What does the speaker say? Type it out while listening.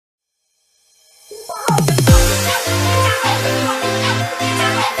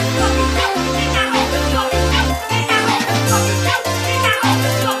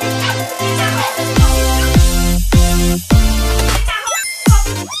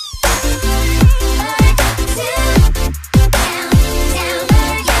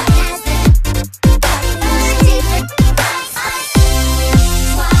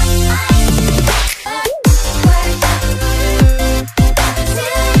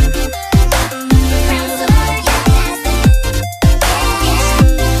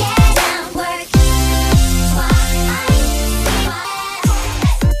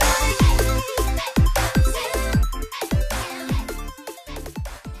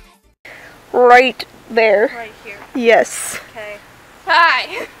right there. Right here. Yes. Okay.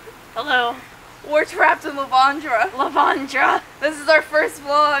 Hi. Hello. We're trapped in Lavandra. Lavandra. This is our first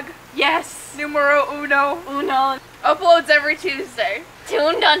vlog. Yes. Numero uno. Uno. Uploads every Tuesday.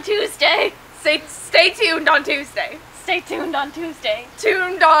 Tuned on Tuesday. Stay tuned on Tuesday. Stay tuned on Tuesday.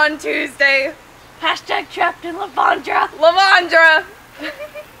 Tuned on Tuesday. Hashtag trapped in Lavandra. Lavandra.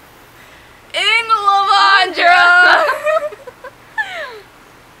 In Lavandra.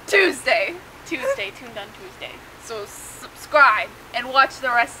 Tuesday. Tuesday. Tuned on Tuesday. So subscribe and watch the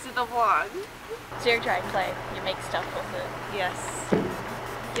rest of the vlog. It's your dry clay. You make stuff with it. Yes.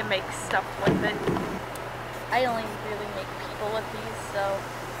 You make stuff with it. I only really make people with these, so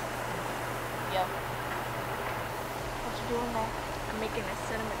yeah. What you doing there? I'm making a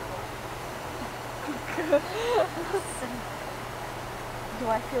cinnamon roll. Do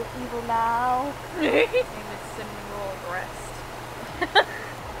I feel evil now? Name it cinnamon roll and rest.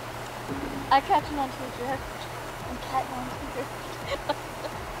 I catching on to a drift. I'm catching on to a drift.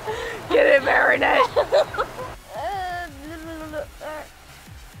 Get it, Marinette!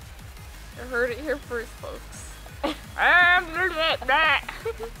 You heard it here first, folks.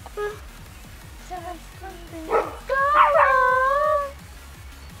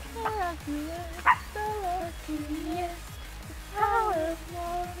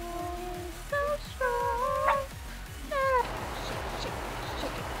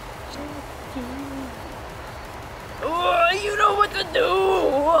 You know what to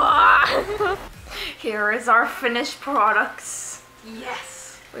do! Here is our finished products.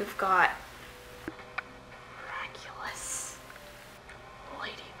 Yes! We've got Miraculous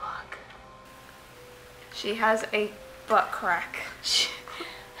Ladybug. She has a butt crack.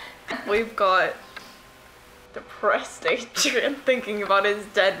 We've got depressed Adrian thinking about his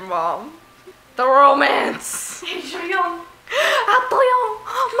dead mom. The romance! Adrian!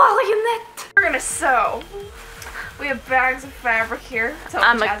 Marionette! We're gonna sew. We have bags of fabric here.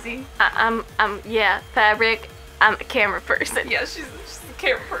 Jazzy. Yeah, fabric. I'm a camera person. Yeah, she's a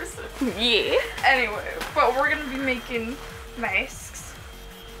camera person. Yeah. Anyway, but we're gonna be making masks.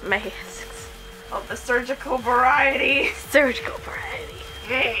 Masks. Of the surgical variety. Surgical variety.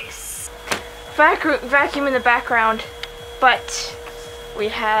 Yes. Vacuum in the background, but we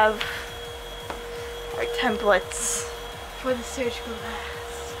have our templates For the surgical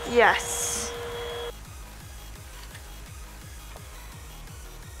mask. Yes.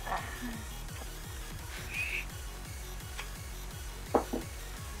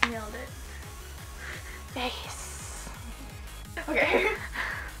 Nailed it. Yes. Okay.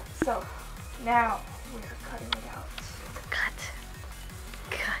 So now we are cutting it out. Cut.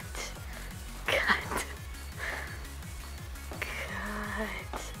 Cut. Cut.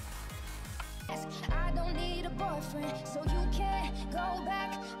 Cut. I don't need a boyfriend, so you can't go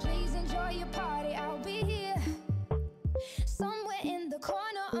back. Please enjoy your party, I'll be here. Somewhere in the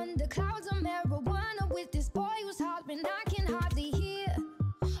corner, under clouds of marijuana, with this boy who's hopping, I can hardly hear.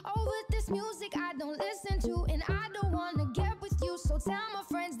 Over this music I don't listen to, and I don't wanna get with you, so tell my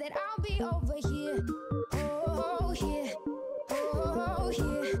friends that I'll be over here. Oh, here. Oh,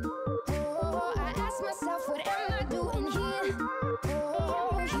 here. Oh, I ask myself, what am I doing here?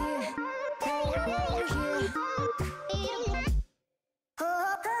 Oh, here.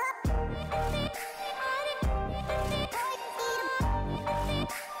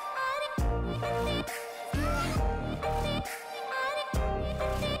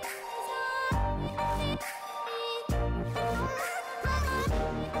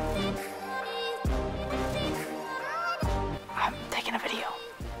 I'm taking a video.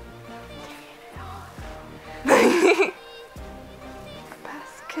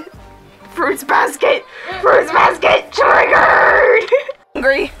 Basket. Fruits basket! Fruits basket! Triggered!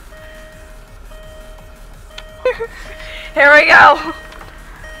 Hungry. Here we go!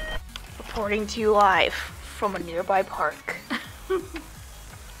 Reporting to you live from a nearby park.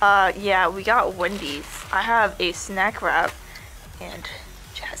 Yeah, we got Wendy's. I have a snack wrap and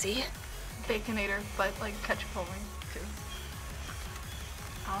Jazzy. Baconator, but like ketchup only.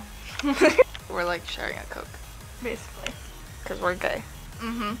 Oh. We're like sharing a Coke. Basically. Because we're gay.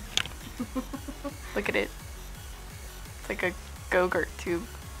 Mm-hmm. Look at it. It's like a Go-Gurt tube.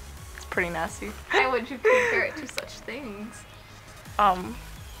 It's pretty nasty. Why would you compare it to such things? Oh.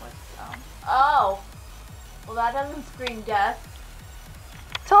 Well, that doesn't scream death.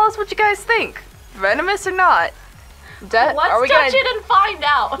 Tell us what you guys think. Venomous or not? Let's touch it and find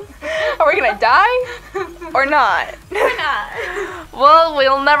out. Are we gonna die or not? We're not. Well,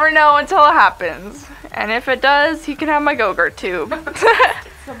 we'll never know until it happens. And if it does, he can have my Go-Gurt tube.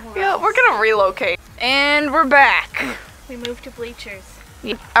 Yeah, we're gonna relocate. And we're back. We moved to bleachers.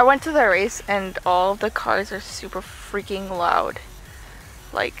 I went to the race and all of the cars are super freaking loud.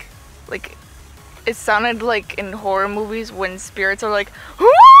 Like it sounded like in horror movies when spirits are like,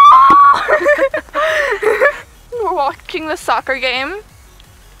 we're watching the soccer game.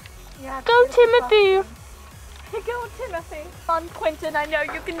 Yeah, Go Timothy! Go Timothy! On Quentin, I know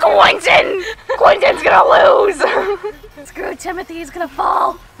you can do it. Quentin! Quentin's gonna lose! Screw Timothy, he's gonna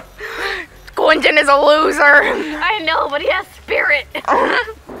fall. Quentin is a loser! I know, but he has spirit. It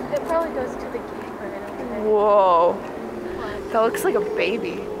probably goes to the gate right over there. Whoa. That looks like a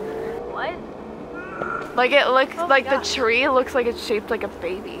baby. What? Like it looks Oh like my the tree looks like it's shaped like a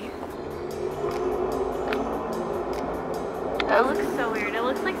baby. That looks so weird. It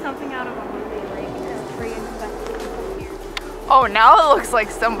looks like something out of a movie, like a tree infested here. Oh, now it looks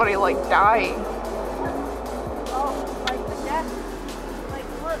like somebody like dying. Oh, like the death. Like,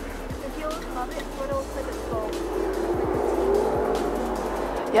 look, if you look above it, it looks like a skull.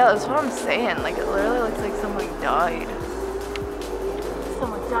 Yeah, that's what I'm saying. Like it literally looks like somebody died.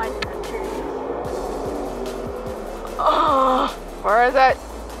 Someone died in that tree. Oh, where is it?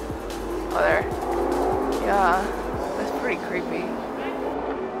 Oh, there. Yeah, that's pretty creepy.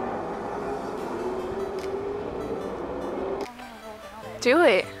 Do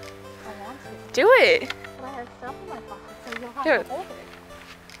it. I want to. Do it. But I have stuff in my pocket, so you'll have Do it. to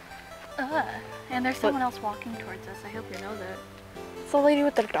hold it. And there's someone else walking towards us. I hope you know that. It's the lady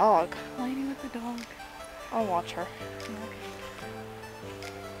with the dog. Lady with the dog. I'll watch her.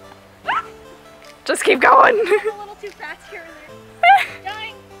 Okay. Just keep going. I'm a little too fast here and there.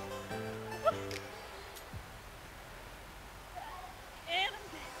 Dying. And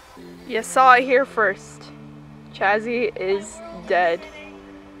I'm dead. You saw it here first. Chazzy is dead.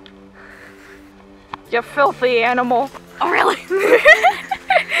 You filthy animal. Oh, really?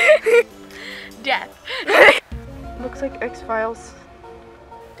 Death. Looks like X-Files.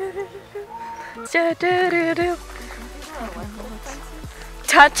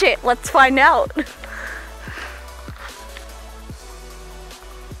 Touch it. Let's find out.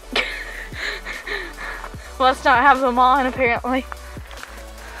 Let's not have them on, apparently.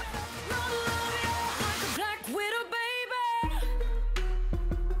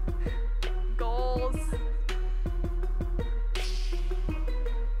 Goals.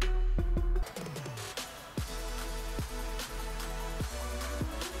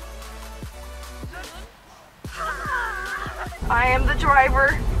 I am the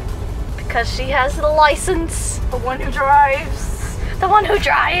driver. Because she has the license. The one who drives. The one who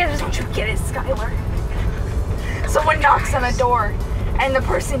drives. Don't you get it, Skylar? Someone knocks on a door and the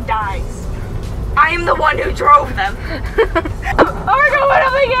person dies. I am the one who drove them. Oh my god, what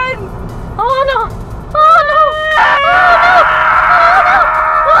am I again? Oh no! Oh no!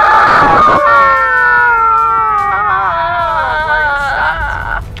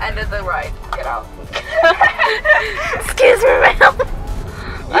 Stop. End of the ride. Get out. Excuse me, ma'am.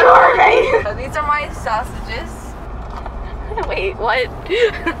 These are my sausages. Wait, what?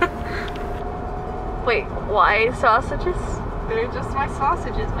 Wait, why sausages? They're just my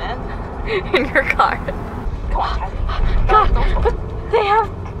sausages, man. In your car. Come on, Chazzy. God, but they have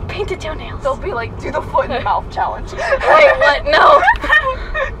painted toenails. They'll be like, do the foot in the mouth challenge. Wait, what? No.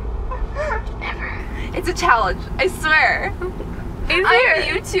 Never. It's a challenge, I swear. I'm on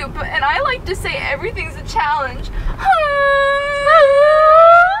YouTube and I like to say everything's a challenge.